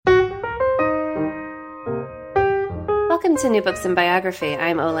Welcome to New Books in Biography.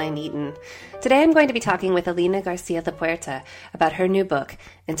 I'm Oline Eaton. Today I'm going to be talking with Alina Garcia La Puerta about her new book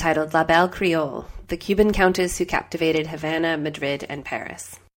entitled La Belle Creole, The Cuban Countess Who Captivated Havana, Madrid, and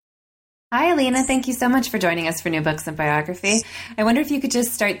Paris. Hi, Alina. Thank you so much for joining us for New Books in Biography. I wonder if you could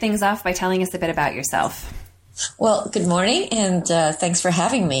just start things off by telling us a bit about yourself. Well, good morning, and thanks for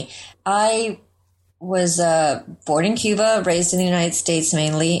having me. I was born in Cuba, raised in the United States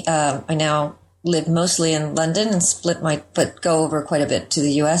mainly. I now live mostly in London and but go over quite a bit to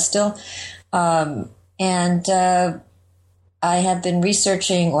the U.S. still. I have been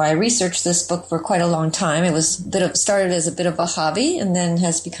I researched this book for quite a long time. It was started as a bit of a hobby and then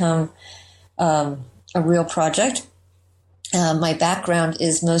has become a real project. My background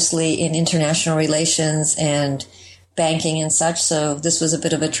is mostly in international relations and banking and such, so this was a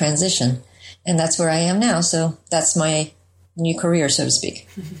bit of a transition. And that's where I am now, so that's my new career, so to speak.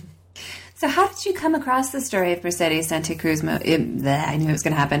 So how did you come across the story of Mercedes Santa Cruz, I knew it was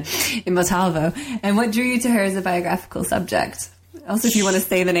going to happen, in Montalvo, and what drew you to her as a biographical subject? Also, if you want to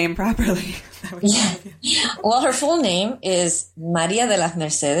say the name properly. Yeah. Well, her full name is María de las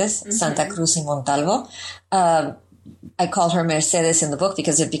Mercedes Santa Cruz y Montalvo. I call her Mercedes in the book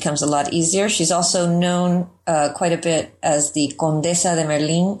because it becomes a lot easier. She's also known quite a bit as the Condesa de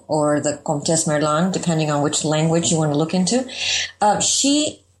Merlin or the Comtesse Merlin, depending on which language you want to look into.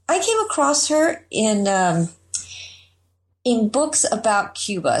 I came across her in books about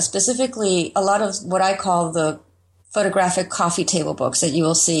Cuba, specifically a lot of what I call the photographic coffee table books that you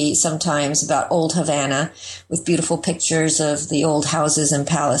will see sometimes about old Havana with beautiful pictures of the old houses and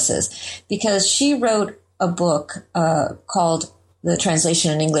palaces, because she wrote a book called, the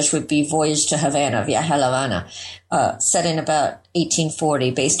translation in English would be Voyage to Havana, Viaje a La Habana, set in about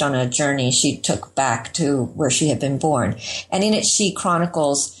 1840, based on a journey she took back to where she had been born. And in it, she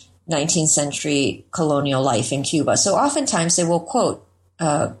chronicles 19th century colonial life in Cuba. So oftentimes they will quote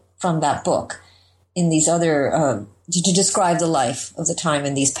from that book in these other, to describe the life of the time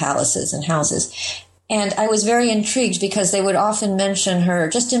in these palaces and houses. And I was very intrigued because they would often mention her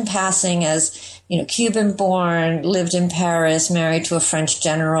just in passing as, Cuban born, lived in Paris, married to a French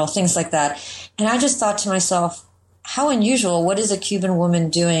general, things like that. And I just thought to myself, how unusual. What is a Cuban woman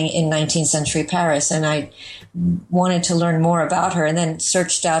doing in 19th century Paris? And I wanted to learn more about her and then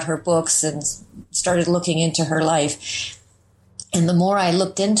searched out her books and started looking into her life. And the more I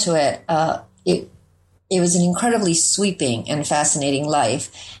looked into it, it was an incredibly sweeping and fascinating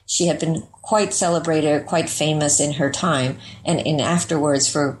life. She had been quite celebrated, quite famous in her time and afterwards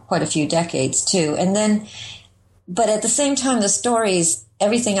for quite a few decades too. But at the same time, the stories,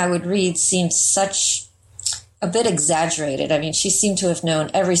 everything I would read seemed a bit exaggerated. I mean, she seemed to have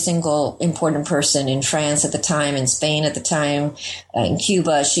known every single important person in France at the time, in Spain at the time, in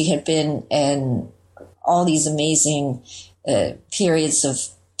Cuba. She had been in all these amazing periods of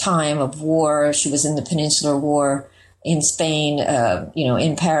time of war. She was in the Peninsular War in Spain,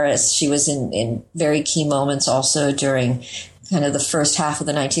 in Paris. She was in very key moments also during kind of the first half of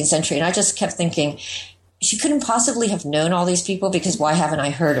the 19th century. And I just kept thinking, she couldn't possibly have known all these people, because why haven't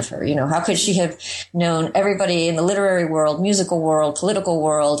I heard of her? How could she have known everybody in the literary world, musical world, political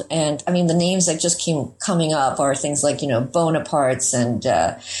world? And I mean, the names that just keep coming up are things like, Bonaparte's and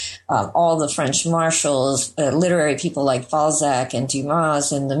all the French marshals, literary people like Balzac and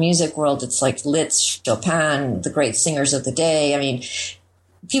Dumas. In the music world, it's like Liszt, Chopin, the great singers of the day. I mean,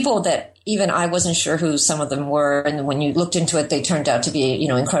 people that even I wasn't sure who some of them were. And when you looked into it, they turned out to be,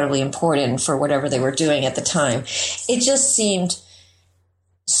 incredibly important for whatever they were doing at the time. It just seemed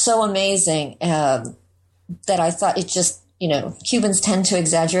so amazing that I thought it just, Cubans tend to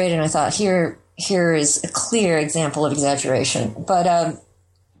exaggerate. And I thought here is a clear example of exaggeration. But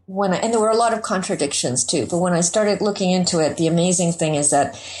and there were a lot of contradictions too. But when I started looking into it, the amazing thing is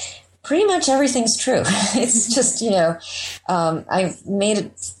that pretty much everything's true. It's just, I've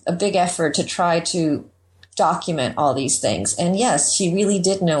made a big effort to try to document all these things. And yes, she really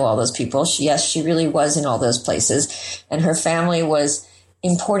did know all those people. She really was in all those places. And her family was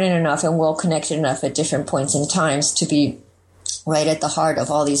important enough and well connected enough at different points in times to be right at the heart of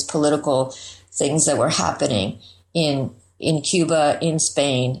all these political things that were happening in Cuba, in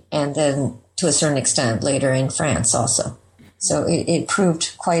Spain, and then to a certain extent later in France also. So it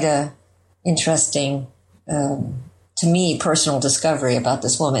proved quite a interesting, to me, personal discovery about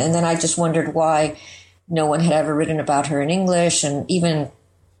this woman. And then I just wondered why no one had ever written about her in English, and even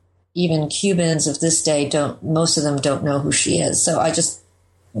Cubans of this day most of them don't know who she is. So I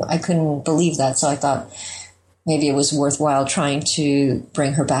couldn't believe that. So I thought maybe it was worthwhile trying to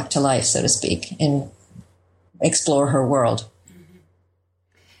bring her back to life, so to speak, and explore her world.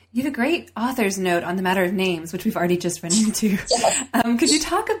 You have a great author's note on the matter of names, which we've already just run into. Yes. Could you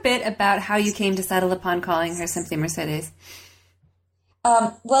talk a bit about how you came to settle upon calling her simply Mercedes?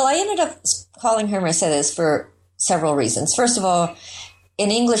 Well, I ended up calling her Mercedes for several reasons. First of all, in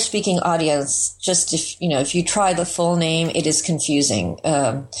English-speaking audience, just if you try the full name, it is confusing.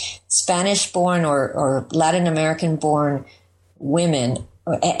 Spanish-born or Latin American-born women,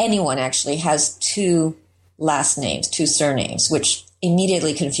 or anyone actually, has two last names, two surnames, which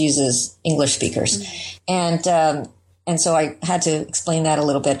immediately confuses English speakers. Mm-hmm. And so I had to explain that a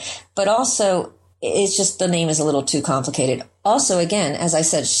little bit. But also, it's just the name is a little too complicated. Also, again, as I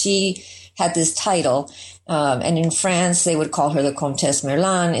said, she had this title, and in France, they would call her the Comtesse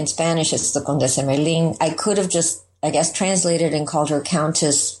Merlin. In Spanish, it's the Comtesse Merlin. I could have just, I guess, translated and called her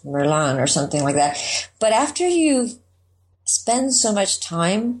Countess Merlin or something like that. But after you spend so much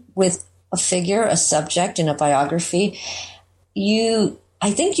time with a figure, a subject in a biography,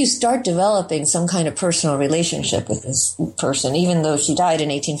 I think you start developing some kind of personal relationship with this person, even though she died in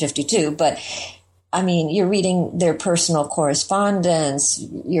 1852. But I mean, you're reading their personal correspondence.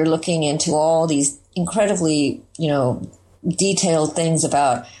 You're looking into all these incredibly, detailed things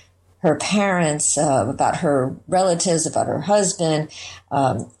about her parents, about her relatives, about her husband,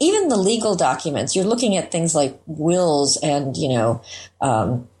 even the legal documents. You're looking at things like wills and,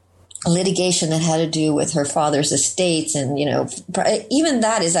 litigation that had to do with her father's estates. And, even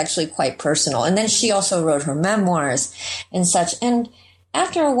that is actually quite personal. And then she also wrote her memoirs and such. And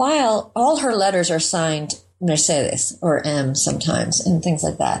after a while, all her letters are signed Mercedes or M sometimes and things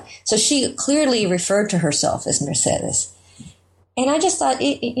like that. So she clearly referred to herself as Mercedes. And I just thought,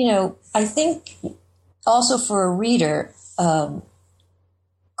 I think also for a reader,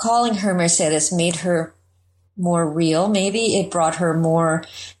 calling her Mercedes made her more real. Maybe it brought her more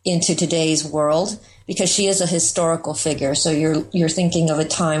into today's world because she is a historical figure. So you're thinking of a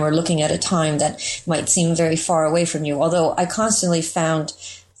time or looking at a time that might seem very far away from you. Although I constantly found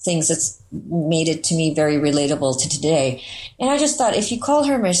things that's made it to me very relatable to today. And I just thought if you call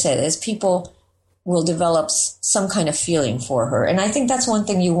her Mercedes, people will develop some kind of feeling for her. And I think that's one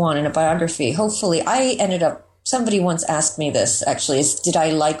thing you want in a biography. Hopefully, somebody once asked me this actually, is did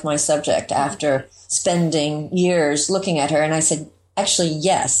I like my subject after spending years looking at her? And I said, actually,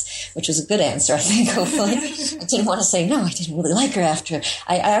 yes, which was a good answer, I think, hopefully. I didn't want to say, no, I didn't really like her after.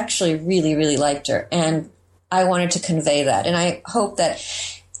 I actually really, really liked her. And I wanted to convey that. And I hope that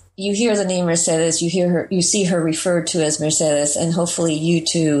you hear the name Mercedes, you see her referred to as Mercedes, and hopefully you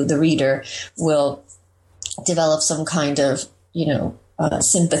too, the reader, will develop some kind of,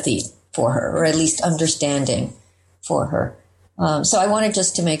 sympathy for her, or at least understanding for her. So I wanted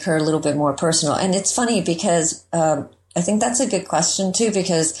just to make her a little bit more personal. And it's funny because I think that's a good question too,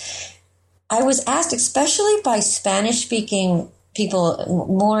 because I was asked, especially by Spanish-speaking people,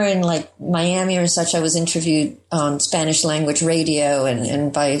 more in like Miami or such. I was interviewed on Spanish language radio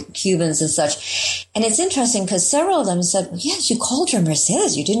and by Cubans and such. And it's interesting because several of them said, well, yes, you called her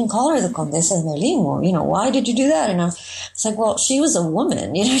Mercedes. You didn't call her the Condesa de Merlin. Well, why did you do that? And I was like, well, she was a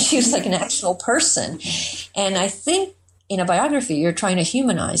woman. She was like an actual person. And I think in a biography, you're trying to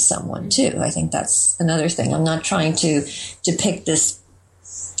humanize someone too. I think that's another thing. I'm not trying to depict this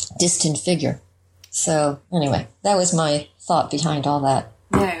distant figure. So anyway, that was my thought behind all that.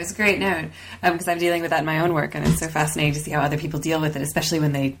 Yeah, it was a great note because I'm dealing with that in my own work, and it's so fascinating to see how other people deal with it, especially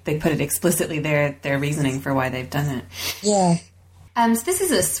when they put it explicitly their reasoning for why they've done it. Yeah. So this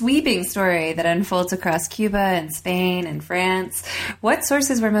is a sweeping story that unfolds across Cuba and Spain and France. What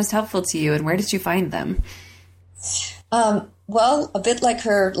sources were most helpful to you, and where did you find them? Well, a bit like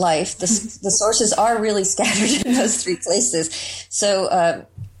her life, the sources are really scattered in those three places. So,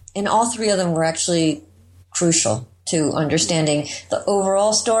 and all three of them were actually crucial to understanding the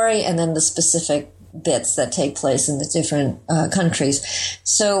overall story and then the specific bits that take place in the different countries.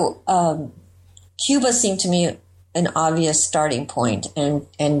 So, Cuba seemed to me an obvious starting point.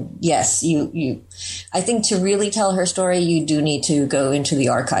 And yes, I think to really tell her story, you do need to go into the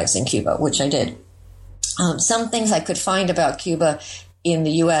archives in Cuba, which I did. Some things I could find about Cuba in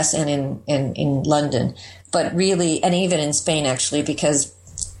the U.S. and in London, but really, and even in Spain, actually, because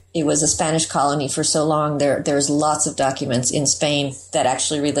it was a Spanish colony for so long, there's lots of documents in Spain that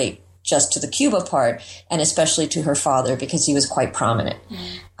actually relate just to the Cuba part, and especially to her father, because he was quite prominent.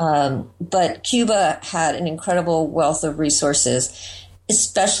 But Cuba had an incredible wealth of resources,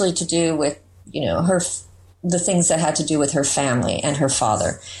 especially to do with, the things that had to do with her family and her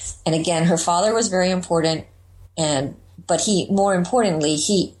father. And again, her father was very important, but more importantly,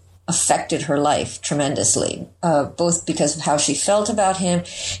 he affected her life tremendously, both because of how she felt about him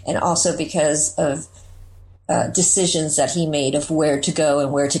and also because of decisions that he made of where to go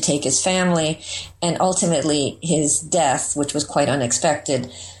and where to take his family. And ultimately his death, which was quite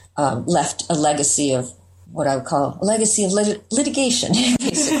unexpected, left a legacy of what I would call a legacy of litigation,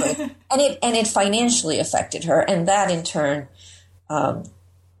 basically. and it financially affected her. And that in turn,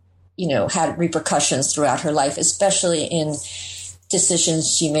 had repercussions throughout her life, especially in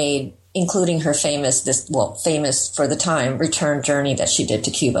decisions she made, including her famous for the time, return journey that she did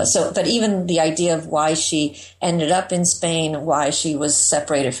to Cuba. So, but even the idea of why she ended up in Spain, why she was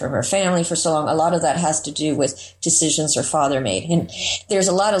separated from her family for so long, a lot of that has to do with decisions her father made. And there's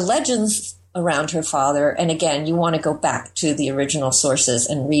a lot of legends around her father. And again, you want to go back to the original sources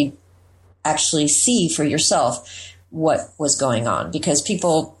and actually see for yourself what was going on, because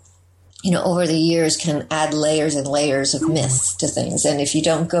people, over the years can add layers and layers of myths to things. And if you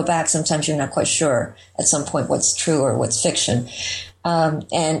don't go back, sometimes you're not quite sure at some point what's true or what's fiction.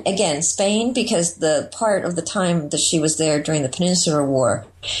 And again, Spain, because the part of the time that she was there during the Peninsular War,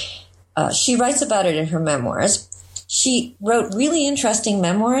 she writes about it in her memoirs. She wrote really interesting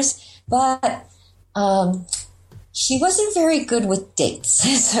memoirs, but she wasn't very good with dates.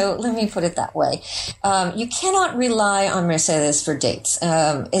 So let me put it that way. You cannot rely on Mercedes for dates.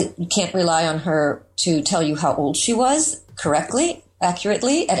 You can't rely on her to tell you how old she was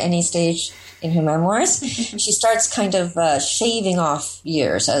accurately at any stage in her memoirs. She starts kind of shaving off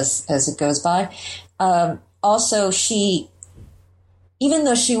years as it goes by. Also, even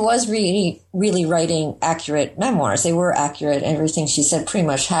though she was really, really writing accurate memoirs, they were accurate, everything she said pretty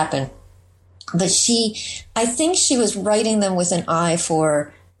much happened. But I think she was writing them with an eye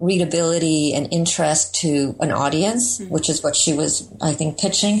for readability and interest to an audience, which is what she was, I think,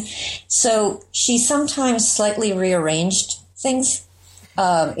 pitching. So she sometimes slightly rearranged things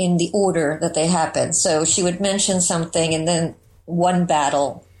in the order that they happened. So she would mention something and then one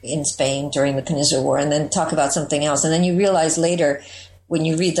battle in Spain during the Peninsular War and then talk about something else. And then you realize later when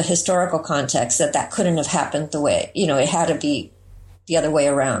you read the historical context that couldn't have happened the way, it had to be the other way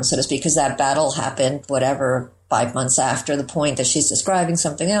around, so to speak, because that battle happened, 5 months after the point that she's describing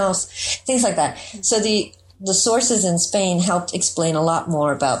something else, things like that. So the sources in Spain helped explain a lot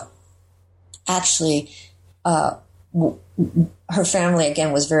more about actually her family,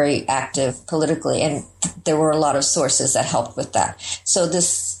 again, was very active politically, and there were a lot of sources that helped with that. So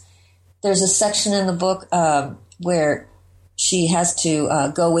there's a section in the book where she has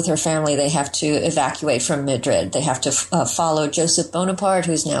to go with her family. They have to evacuate from Madrid. They have to follow Joseph Bonaparte,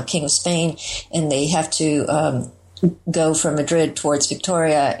 who's now King of Spain, and they have to go from Madrid towards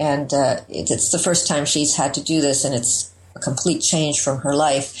Victoria. And it's the first time she's had to do this, and it's a complete change from her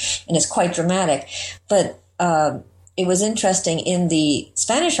life, and it's quite dramatic. But it was interesting, in the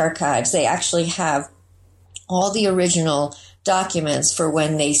Spanish archives, they actually have all the original documents for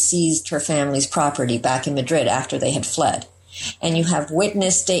when they seized her family's property back in Madrid after they had fled. And you have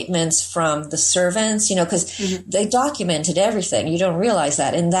witness statements from the servants, because they documented everything. You don't realize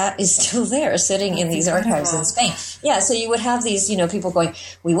that. And that is still there, sitting in these archives in Spain. Yeah, so you would have these, people going,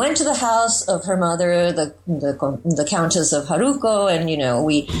 we went to the house of her mother, the Countess of Jaruco, and,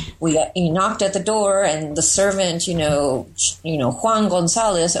 we knocked at the door, and the servant, Juan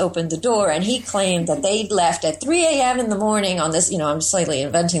Gonzalez opened the door, and he claimed that they'd left at 3 a.m. in the morning on this, I'm slightly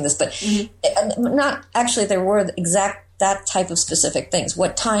inventing this, but not actually, there were that type of specific things.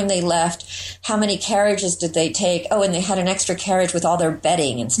 What time they left, how many carriages did they take? Oh, and they had an extra carriage with all their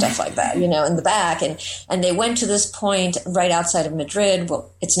bedding and stuff like that, in the back. And they went to this point right outside of Madrid.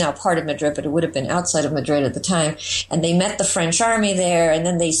 Well, it's now part of Madrid, but it would have been outside of Madrid at the time. And they met the French army there, and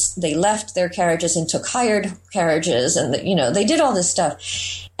then they left their carriages and took hired carriages, and they did all this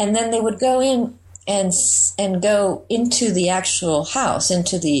stuff. And then they would go in and go into the actual house,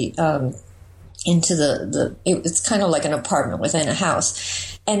 into the it's kind of like an apartment within a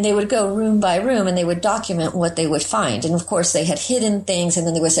house. And they would go room by room, and they would document what they would find. And of course, they had hidden things, and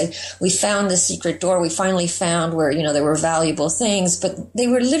then they would say, we found this secret door. We finally found where, there were valuable things. But they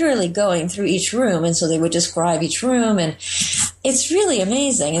were literally going through each room, and so they would describe each room. And it's really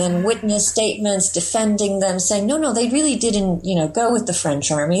amazing. And then witness statements defending them, saying, no, they really didn't, go with the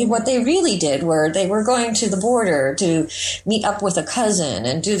French army. What they really did were they were going to the border to meet up with a cousin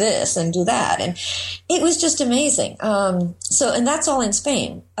and do this and do that. And it was just amazing. And that's all in Spain.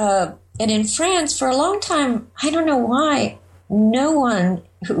 And in France, for a long time, I don't know why, no one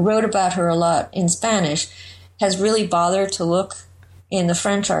who wrote about her a lot in Spanish has really bothered to look in the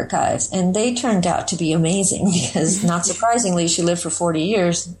French archives. And they turned out to be amazing because, not surprisingly, she lived for 40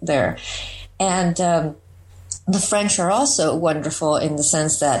 years there. And the French are also wonderful in the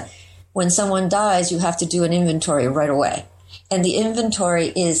sense that when someone dies, you have to do an inventory right away. And the inventory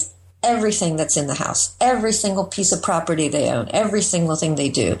is everything that's in the house, every single piece of property they own, every single thing they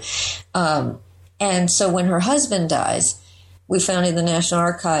do. And so when her husband dies, we found in the National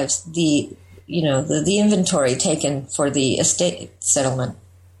Archives the inventory taken for the estate settlement.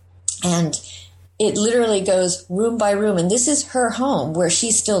 And it literally goes room by room. And this is her home where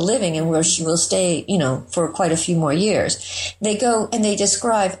she's still living and where she will stay, for quite a few more years. They go and they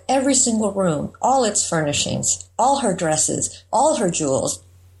describe every single room, all its furnishings, all her dresses, all her jewels,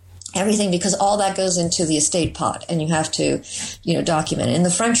 everything, because all that goes into the estate pot and you have to, document it. And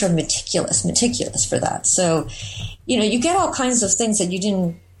the French are meticulous for that. So, you get all kinds of things that you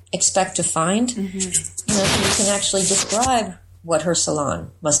didn't expect to find. Mm-hmm. So you can actually describe what her salon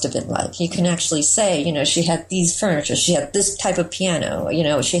must have been like. You can actually say, she had these furniture, she had this type of piano,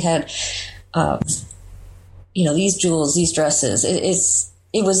 she had, these jewels, these dresses.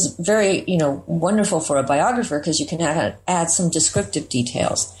 It was very, wonderful for a biographer because you can add some descriptive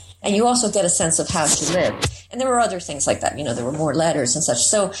details. And you also get a sense of how she lived. And there were other things like that. There were more letters and such.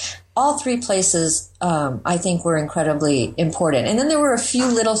 So all three places, I think, were incredibly important. And then there were a few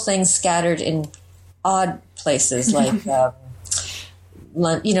little things scattered in odd places like...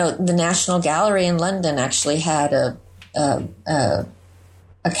 the National Gallery in London actually had a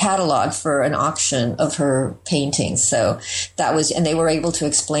catalog for an auction of her paintings. So that was, and they were able to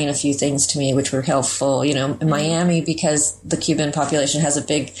explain a few things to me, which were helpful. In Miami, because the Cuban population has a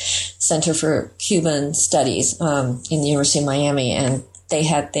big center for Cuban studies in the University of Miami, and they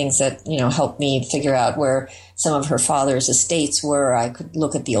had things that, helped me figure out where some of her father's estates were. I could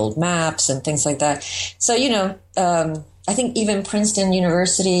look at the old maps and things like that. So, I think even Princeton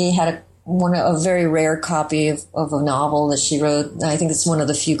University had a very rare copy of a novel that she wrote. I think it's one of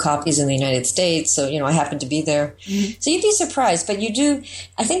the few copies in the United States. So, I happened to be there. Mm-hmm. So you'd be surprised. But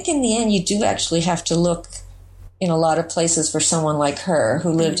I think in the end, you do actually have to look in a lot of places for someone like her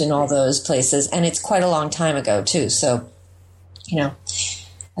who lived in all those places. And it's quite a long time ago, too. So, I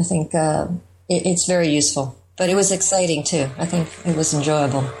think it's very useful. But it was exciting, too. I think it was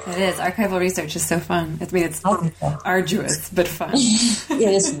enjoyable. It is. Archival research is so fun. It's arduous, but fun. It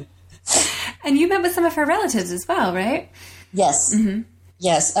is. And you met with some of her relatives as well, right? Yes. Mm-hmm.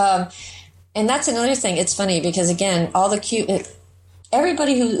 Yes. And that's another thing. It's funny because, again,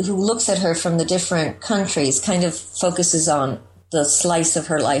 everybody who looks at her from the different countries kind of focuses on the slice of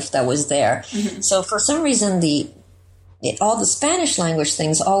her life that was there. Mm-hmm. So for some reason, all the Spanish language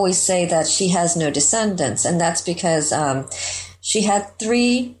things always say that she has no descendants. And that's because she had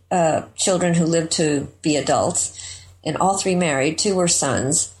 3 children who lived to be adults, and all 3 married. 2 were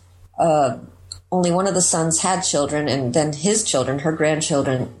sons. Only one of the sons had children, and then his children, her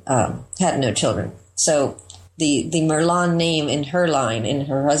grandchildren, had no children. So the Merlan name in her line, in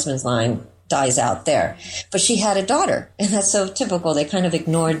her husband's line, dies out there. But she had a daughter, and that's so typical. They kind of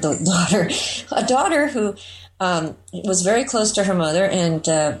ignored the daughter. A daughter who... was very close to her mother and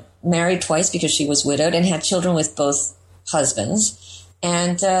married twice because she was widowed and had children with both husbands.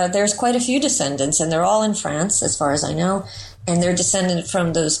 And there's quite a few descendants, and they're all in France, as far as I know. And they're descended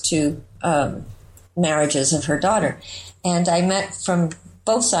from those 2 marriages of her daughter. And I met from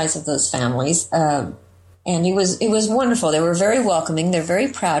both sides of those families, and it was wonderful. They were very welcoming. They're very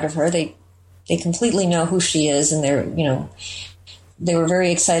proud of her. They completely know who she is, and they were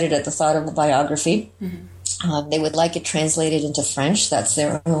very excited at the thought of the biography. Mm-hmm. They would like it translated into French. That's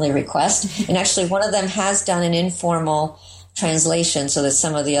their only request. And actually, one of them has done an informal translation so that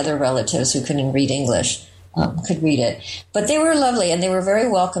some of the other relatives who couldn't read English could read it. But they were lovely, and they were very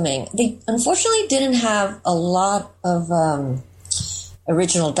welcoming. They unfortunately didn't have a lot of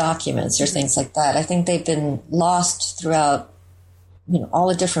original documents or things like that. I think they've been lost throughout, all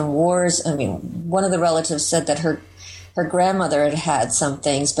the different wars. I mean, one of the relatives said that her grandmother had some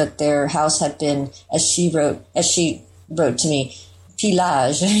things, but their house had been, as she wrote to me,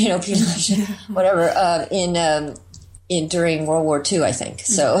 pillage, whatever, during World War II, I think.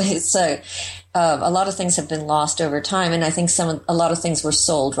 So it's a lot of things have been lost over time, and I think a lot of things were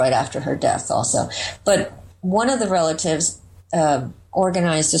sold right after her death also. But one of the relatives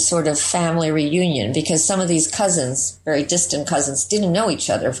organized a sort of family reunion because some of these cousins, very distant cousins, didn't know each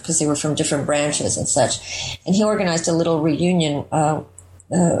other because they were from different branches and such. And he organized a little reunion about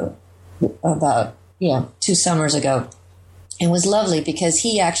 2 summers ago. And it was lovely because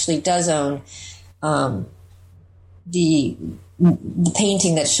he actually does own the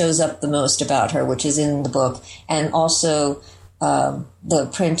painting that shows up the most about her, which is in the book, and also the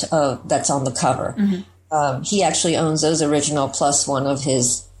print that's on the cover. Mm-hmm. He actually owns those original plus one of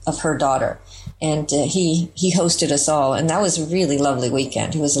her daughter. And he hosted us all. And that was a really lovely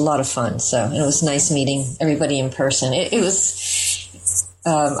weekend. It was a lot of fun. So it was nice meeting everybody in person. It was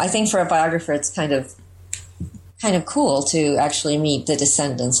I think for a biographer, it's kind of cool to actually meet the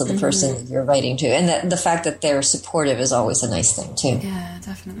descendants of the person that you're writing to, and the fact that they're supportive is always a nice thing too. Yeah,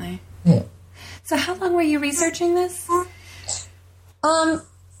 definitely. Yeah. So how long were you researching this?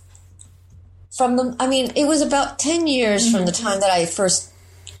 It was about 10 years from the time that I first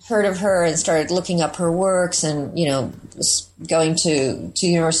heard of her and started looking up her works, and going to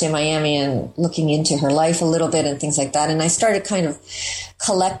University of Miami and looking into her life a little bit and things like that. And I started kind of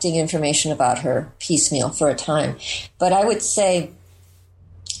collecting information about her piecemeal for a time. But I would say,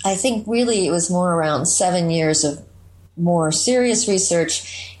 I think really it was more around 7 years of more serious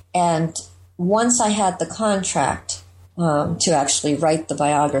research. And once I had the contract to actually write the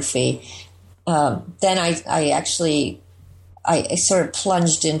biography, then I sort of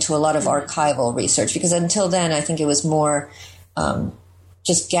plunged into a lot of archival research, because until then I think it was more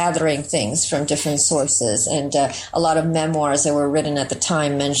just gathering things from different sources, and a lot of memoirs that were written at the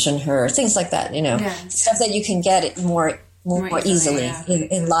time mention her, things like that, stuff that you can get it more easily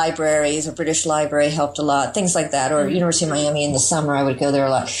in libraries. Or British Library helped a lot, things like that, or University of Miami in the summer I would go there a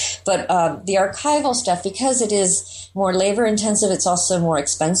lot. But the archival stuff, because it is more labor intensive, it's also more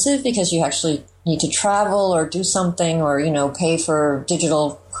expensive, because you actually need to travel or do something, or pay for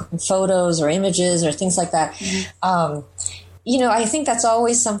digital photos or images or things like that. I think that's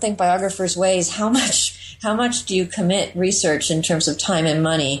always something biographers weigh, is how much do you commit research in terms of time and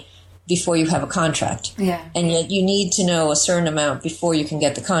money before you have a contract. Yeah. And yet you need to know a certain amount before you can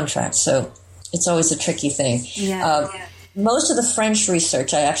get the contract. So it's always a tricky thing. Yeah. Most of the French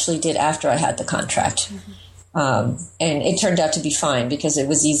research I actually did after I had the contract. And it turned out to be fine, because it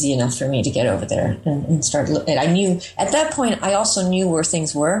was easy enough for me to get over there and start looking. I knew at that point, I also knew where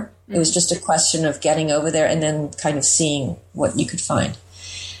things were. It was just a question of getting over there and then kind of seeing what you could find.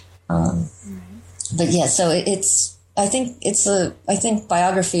 But yeah, so I think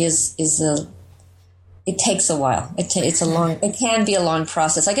biography it takes a while. It can be a long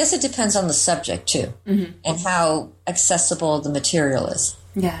process. I guess it depends on the subject too, and how accessible the material is.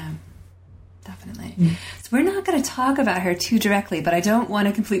 Yeah. Definitely. So we're not going to talk about her too directly, but I don't want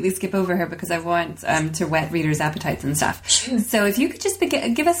to completely skip over her, because I want to whet readers' appetites and stuff. Sure. So if you could just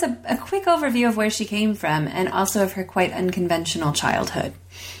give us a quick overview of where she came from, and also of her quite unconventional childhood.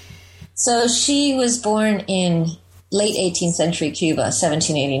 So she was born in late 18th century Cuba,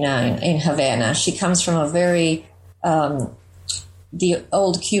 1789, in Havana. She comes from a very, the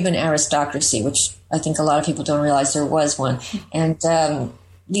old Cuban aristocracy, which I think a lot of people don't realize there was one. And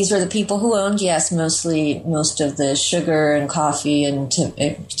these were the people who owned, yes, most of the sugar and coffee and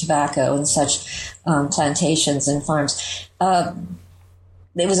tobacco and such plantations and farms.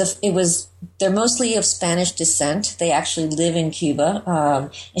 They're mostly of Spanish descent. They actually live in Cuba,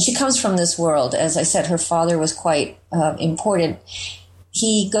 and she comes from this world. As I said, her father was quite important.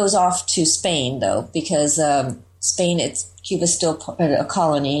 He goes off to Spain though, because Cuba's still a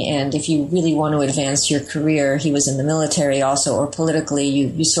colony, and if you really want to advance your career, he was in the military also, or politically,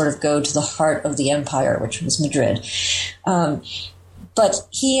 you sort of go to the heart of the empire, which was Madrid. But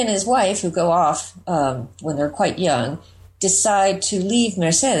he and his wife, who go off when they're quite young, decide to leave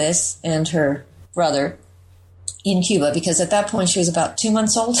Mercedes and her brother in Cuba, because at that point she was about 2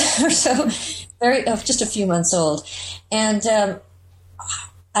 months old or so, just a few months old. And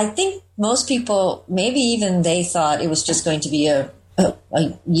I think most people, maybe even they thought it was just going to be a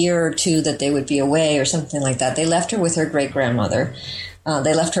year or two that they would be away or something like that. They left her with her great-grandmother.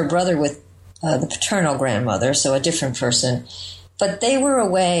 They left her brother with the paternal grandmother, so a different person. But they were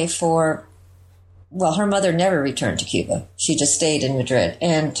away her mother never returned to Cuba. She just stayed in Madrid.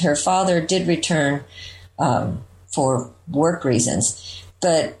 And her father did return for work reasons.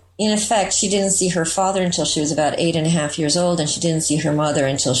 But in effect, she didn't see her father until she was about 8.5 years old, and she didn't see her mother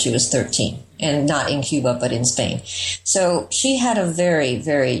until she was 13, and not in Cuba, but in Spain. So she had a very,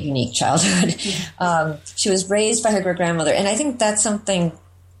 very unique childhood. She was raised by her great-grandmother, and I think that's something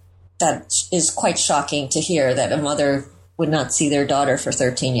that is quite shocking to hear, that a mother would not see their daughter for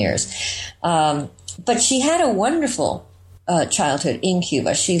 13 years. But she had a wonderful childhood in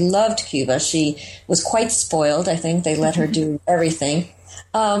Cuba. She loved Cuba. She was quite spoiled. I think they let her do everything.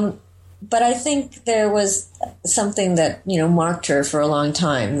 But I think there was something that, marked her for a long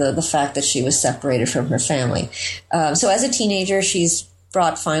time, the fact that she was separated from her family. So as a teenager, she's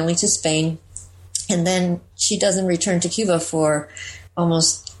brought finally to Spain, and then she doesn't return to Cuba for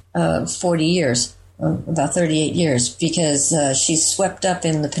almost 40 years, about 38 years, because she's swept up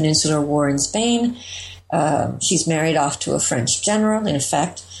in the Peninsular War in Spain. She's married off to a French general, in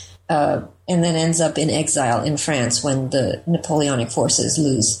effect, and then ends up in exile in France when the Napoleonic forces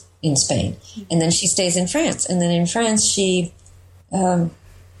lose in Spain. And then she stays in France. And then in France, she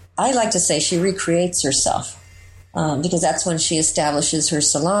I like to say she recreates herself because that's when she establishes her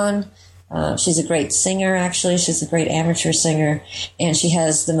salon. She's a great singer, actually. She's a great amateur singer, and she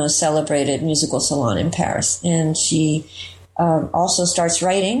has the most celebrated musical salon in Paris. And she also starts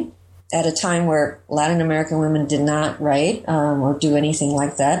writing at a time where Latin American women did not write or do anything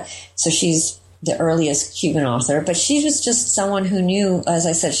like that. So she's the earliest Cuban author, but she was just someone who knew, as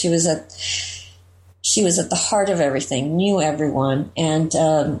I said, she was at the heart of everything, knew everyone, and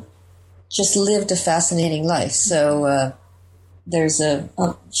just lived a fascinating life. So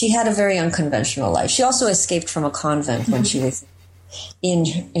she had a very unconventional life. She also escaped from a convent when she was in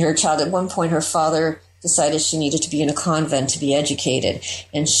her childhood. At one point, her father decided she needed to be in a convent to be educated,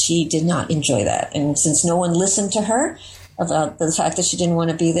 and she did not enjoy that. And since no one listened to her about the fact that she didn't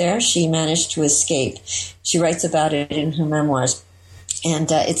want to be there, she managed to escape. She writes about it in her memoirs.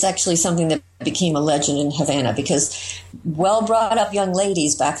 And it's actually something that became a legend in Havana because well-brought-up young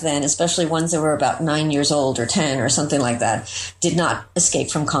ladies back then, especially ones that were about 9 years old or 10 or something like that, did not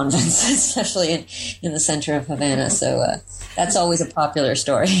escape from convents, especially in the center of Havana. So that's always a popular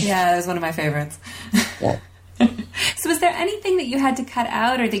story. Yeah, it was one of my favorites. Yeah. So was there anything that you had to cut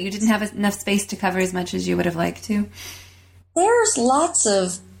out or that you didn't have enough space to cover as much as you would have liked to? There's lots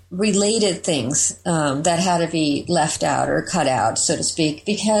of related things that had to be left out or cut out, so to speak,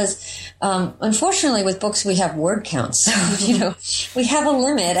 because unfortunately with books we have word counts. So, we have a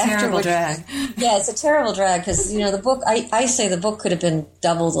limit. Terrible drag. Yeah, it's a terrible drag because, the book, I say the book could have been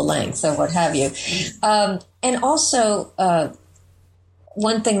double the length or what have you. And also,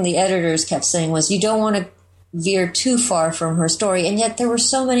 one thing the editors kept saying was you don't want to veer too far from her story, and yet there were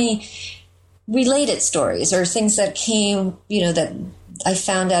so many related stories or things that came, that I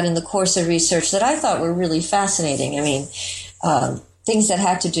found out in the course of research that I thought were really fascinating. I mean, things that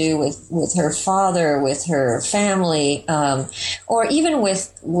had to do with her father, with her family, or even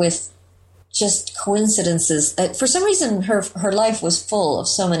with just coincidences. For some reason, her life was full of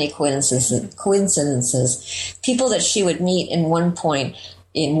so many coincidences. People that she would meet in one point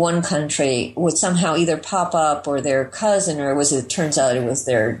in one country would somehow either pop up, or their cousin, or it turns out it was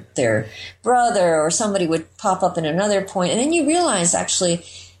their brother, or somebody would pop up in another point. And then you realize actually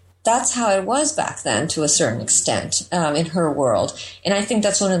that's how it was back then to a certain extent in her world. And I think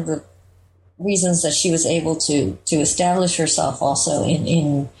that's one of the reasons that she was able to establish herself also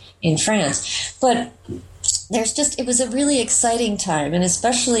in France. But it was a really exciting time, and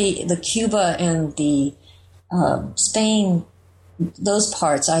especially the Cuba and the Spain, those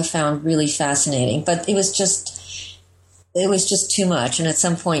parts I found really fascinating, but it was just too much. And at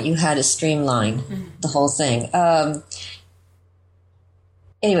some point you had to streamline the whole thing.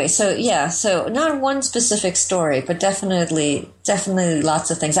 Anyway, so not one specific story, but definitely lots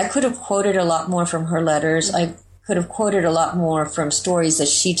of things. I could have quoted a lot more from her letters. I could have quoted a lot more from stories that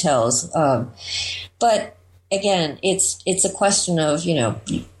she tells. But again, it's a question of,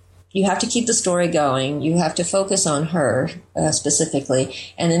 you have to keep the story going. You have to focus on her specifically.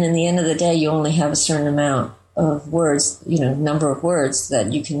 And then in the end of the day, you only have a certain amount of words, number of words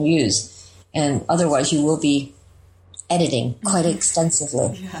that you can use. And otherwise you will be editing quite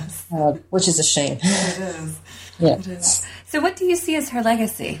extensively, yes. Which is a shame. It is. Yeah. It is. So what do you see as her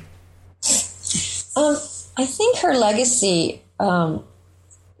legacy? I think her legacy,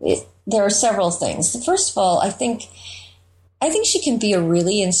 there are several things. First of all, I think she can be a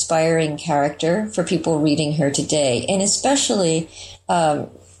really inspiring character for people reading her today. And especially, not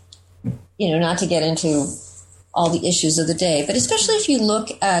to get into all the issues of the day, but especially if you look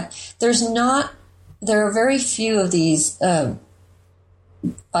at, there are very few of these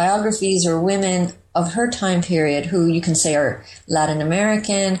biographies or women of her time period who you can say are Latin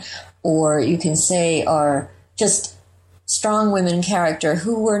American, or you can say are just strong women character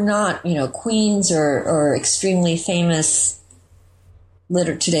who were not, queens or extremely famous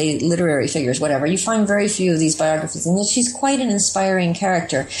today literary figures, whatever. You find very few of these biographies, and she's quite an inspiring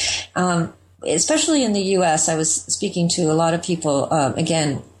character. Especially in the U.S., I was speaking to a lot of people,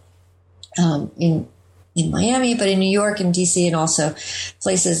 in Miami, but in New York and D.C. and also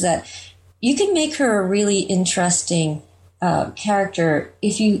places that you can make her a really interesting character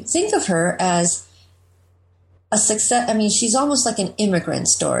if you think of her as a success. I mean, she's almost like an immigrant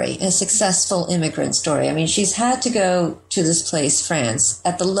story, a successful immigrant story. I mean, she's had to go to this place, France,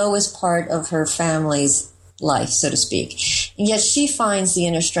 at the lowest part of her family's life, so to speak. And yet she finds the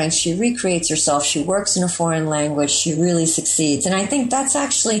inner strength. She recreates herself. She works in a foreign language. She really succeeds. And I think it's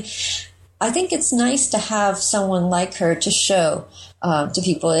nice to have someone like her to show to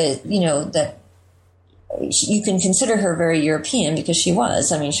people, that you can consider her very European because she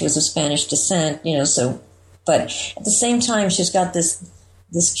was. I mean, she was of Spanish descent, so But at the same time, she's got this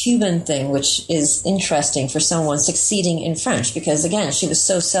Cuban thing, which is interesting for someone succeeding in French, because again, she was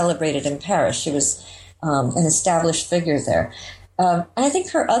so celebrated in Paris. She was an established figure there. And I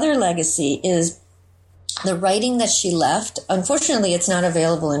think her other legacy is the writing that she left. Unfortunately, it's not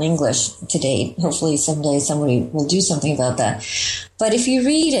available in English to date. Hopefully someday somebody will do something about that. But if you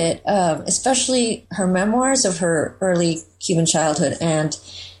read it, especially her memoirs of her early Cuban childhood and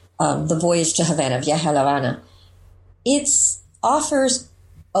the voyage to Havana, Viaje a La Habana, it offers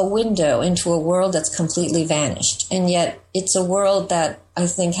a window into a world that's completely vanished. And yet it's a world that I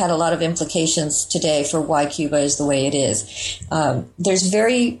think had a lot of implications today for why Cuba is the way it is. There's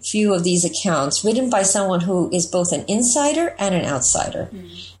very few of these accounts written by someone who is both an insider and an outsider,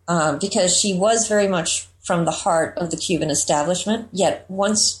 because she was very much from the heart of the Cuban establishment. Yet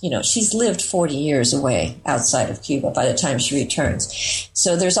once, she's lived 40 years away outside of Cuba by the time she returns.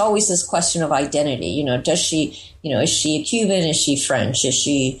 So there's always this question of identity. Does she, is she a Cuban? Is she French? Is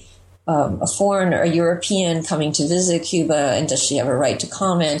she a foreign or a European coming to visit Cuba? And does she have a right to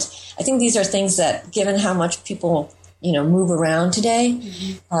comment? I think these are things that, given how much people, move around today,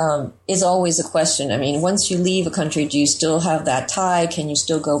 is always a question. I mean, once you leave a country, do you still have that tie? Can you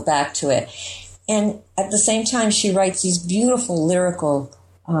still go back to it? And at the same time, she writes these beautiful lyrical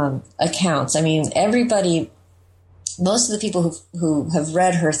accounts. I mean, most of the people who have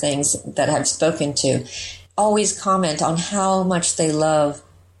read her things that I've spoken to always comment on how much they love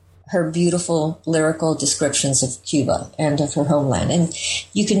her beautiful lyrical descriptions of Cuba and of her homeland. And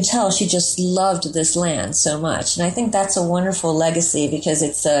you can tell she just loved this land so much. And I think that's a wonderful legacy, because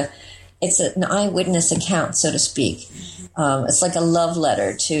it's an eyewitness account, so to speak. It's like a love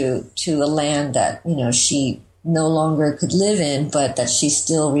letter to a land that, she no longer could live in, but that she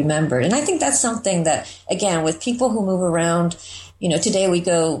still remembered. And I think that's something that, again, with people who move around, today we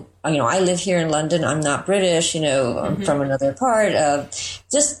go, I live here in London. I'm not British, I'm from another part.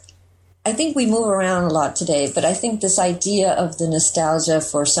 I think we move around a lot today, but I think this idea of the nostalgia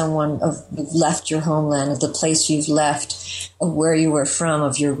for someone who've left your homeland, of the place you've left, of where you were from,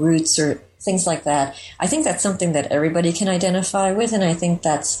 of your roots or things like that, I think that's something that everybody can identify with, and I think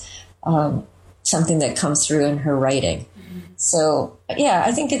that's something that comes through in her writing. So, yeah,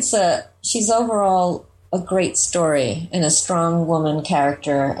 I think she's overall a great story and a strong woman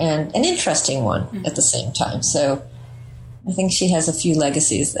character and an interesting one at the same time. So I think she has a few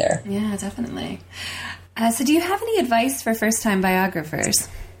legacies there. Yeah, definitely. So do you have any advice for first-time biographers?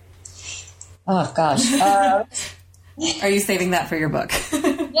 Oh, gosh. Are you saving that for your book?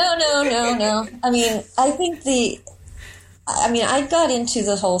 No. I mean, I got into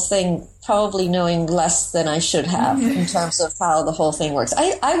the whole thing probably knowing less than I should have in terms of how the whole thing works.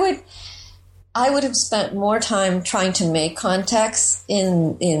 I would have spent more time trying to make contacts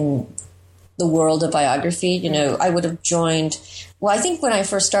in the world of biography. I would have joined, I think when I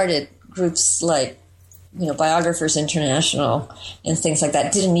first started, groups like, Biographers International and things like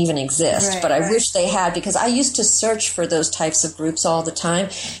that didn't even exist. Right, but I wish they had, because I used to search for those types of groups all the time,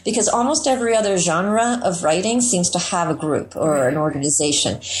 because almost every other genre of writing seems to have a group or an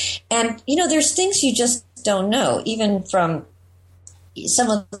organization. And, there's things you just don't know, even from some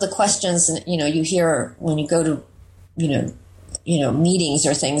of the questions, you hear when you go to, meetings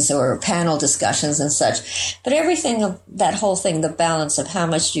or things or panel discussions and such. But everything of that whole thing, the balance of how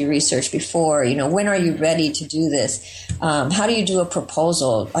much do you research before, when are you ready to do this? How do you do a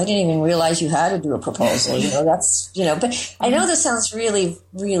proposal? I didn't even realize you had to do a proposal, but I know this sounds really,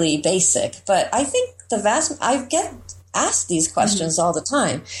 really basic, but I think I get asked these questions all the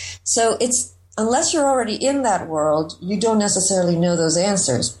time. So unless you're already in that world, you don't necessarily know those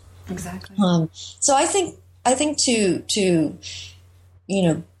answers. Exactly. So I think to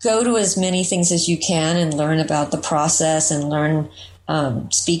go to as many things as you can and learn about the process and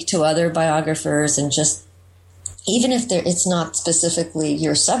speak to other biographers, and just, even if it's not specifically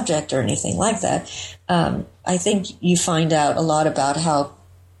your subject or anything like that, I think you find out a lot about how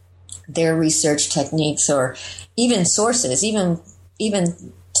their research techniques, or even sources, even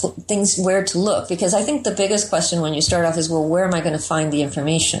things, where to look. Because I think the biggest question when you start off is, well, where am I going to find the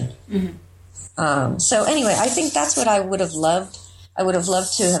information? So anyway, I think that's what I would have loved. I would have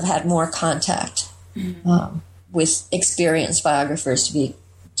loved to have had more contact with experienced biographers to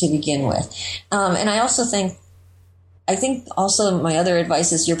begin with. And I think also my other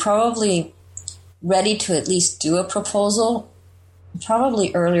advice is, you're probably ready to at least do a proposal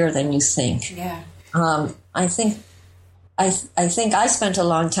probably earlier than you think. Yeah. I think I spent a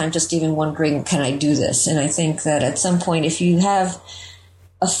long time just even wondering, can I do this? And I think that at some point, if you have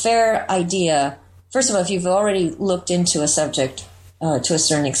a fair idea, first of all, if you've already looked into a subject to a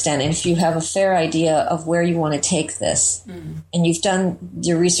certain extent. And if you have a fair idea of where you want to take this, and you've done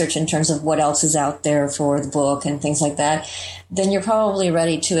your research in terms of what else is out there for the book and things like that, then you're probably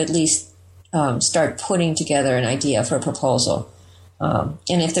ready to at least start putting together an idea for a proposal. And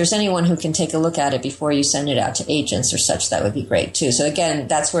if there's anyone who can take a look at it before you send it out to agents or such, that would be great too. So again,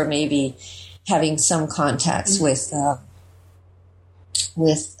 that's where maybe having some contacts with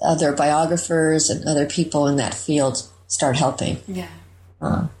other biographers and other people in that field start helping. Yeah.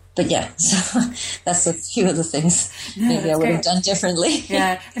 But yeah, so that's a few of the things maybe I would have done differently.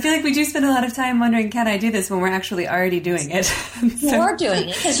 Yeah, I feel like we do spend a lot of time wondering, can I do this, when we're actually already doing it? So, you are doing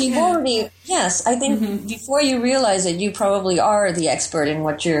it because you've already, yes, I think before you realize it, you probably are the expert in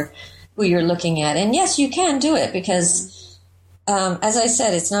who you're looking at. And yes, you can do it because, as I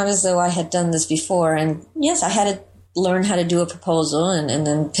said, it's not as though I had done this before. And yes, I had to learn how to do a proposal and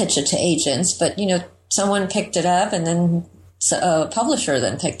then pitch it to agents. But, someone picked it up and then a publisher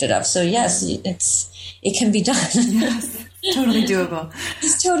then picked it up. So yes, it can be done. Yes, totally doable.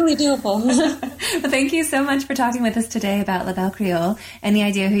 It's totally doable. Well, thank you so much for talking with us today about La Belle Creole. Any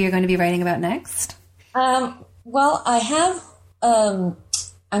idea who you're going to be writing about next? Well, I have, I'm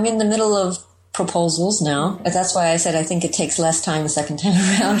in the middle of proposals now. That's why I said I think it takes less time the second time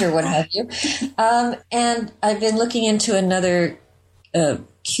around or what have you. And I've been looking into another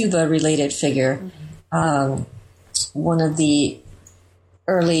Cuba-related figure. One of the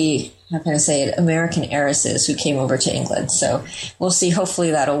early, how can I say it, American heiresses who came over to England. So we'll see.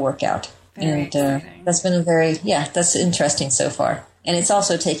 Hopefully that'll work out. Very exciting. That's been that's interesting so far. And it's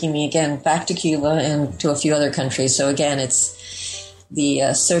also taking me again back to Cuba and to a few other countries. So again, it's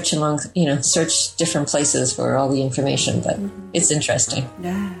the search different places for all the information, but it's interesting.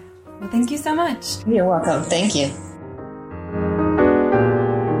 Yeah. Well, thank you so much. You're welcome. Thank you.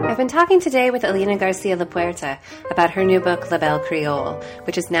 I've been talking today with Elena Garcia Lapuerta about her new book, La Belle Creole,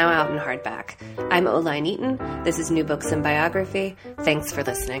 which is now out in hardback. I'm Oline Eaton. This is New Books in Biography. Thanks for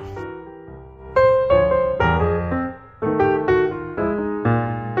listening.